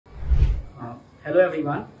Hello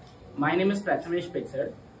everyone, my name is Prathamesh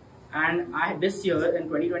Pichad and this year in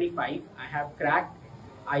 2025 I have cracked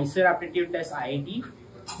ICER aptitude test IIT,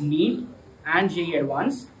 NEET and JEE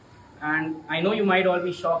Advanced, and I know you might all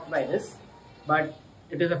be shocked by this, but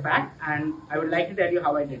it is a fact and I would like to tell you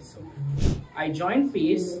how I did so. I joined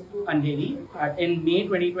PACE Andheri in May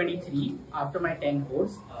 2023 after my 10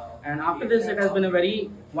 course, and after this it has been a very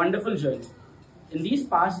wonderful journey. In these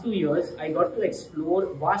past 2 years, I got to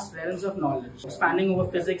explore vast realms of knowledge, spanning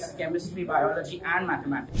over physics, chemistry, biology, and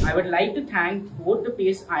mathematics. I would like to thank both the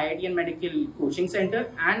PACE IIT and Medical Coaching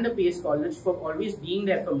Center and the PACE College for always being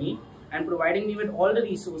there for me and providing me with all the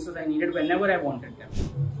resources I needed whenever I wanted them.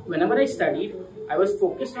 Whenever I studied, I was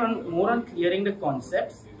focused more on clearing the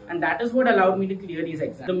concepts, and that is what allowed me to clear these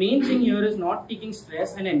exams. The main thing here is not taking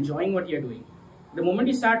stress and enjoying what you're doing. The moment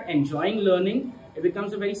you start enjoying learning, it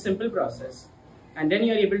becomes a very simple process. And then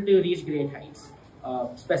you're able to reach great heights.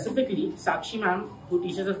 Specifically, Sakshi ma'am, who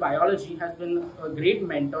teaches us biology, has been a great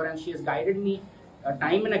mentor, and she has guided me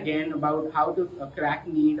time and again about how to crack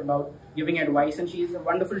NEET, about giving advice, and she is a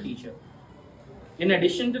wonderful teacher. In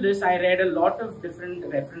addition to this, I read a lot of different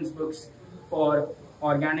reference books for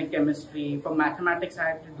organic chemistry. For mathematics, I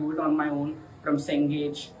had to do it on my own from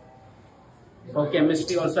Cengage. For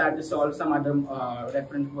chemistry, also I had to solve some other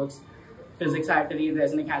reference books. Physics, I had to read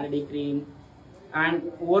Resnick, Halliday, Crane.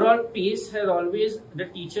 And overall, PACE has always, the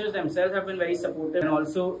teachers themselves have been very supportive and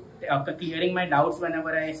also clearing my doubts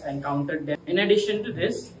whenever I encountered them. In addition to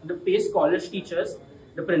this, the PACE college teachers,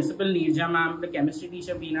 the principal Neerja ma'am, the chemistry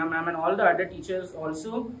teacher Beena ma'am, and all the other teachers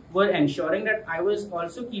also were ensuring that I was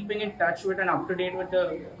also keeping in touch with and up to date with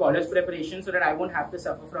the college preparation so that I won't have to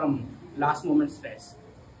suffer from last moment stress.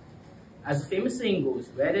 As the famous saying goes,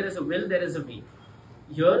 where there is a will, there is a way.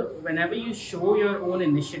 Here, whenever you show your own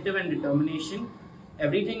initiative and determination,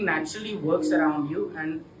 everything naturally works around you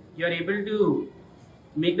and you're able to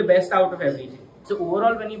make the best out of everything. So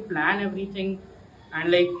overall, when you plan everything and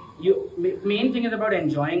main thing is about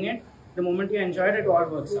enjoying it. The moment you enjoy it, it all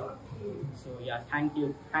works out. So yeah, thank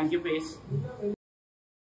you. Thank you, PACE.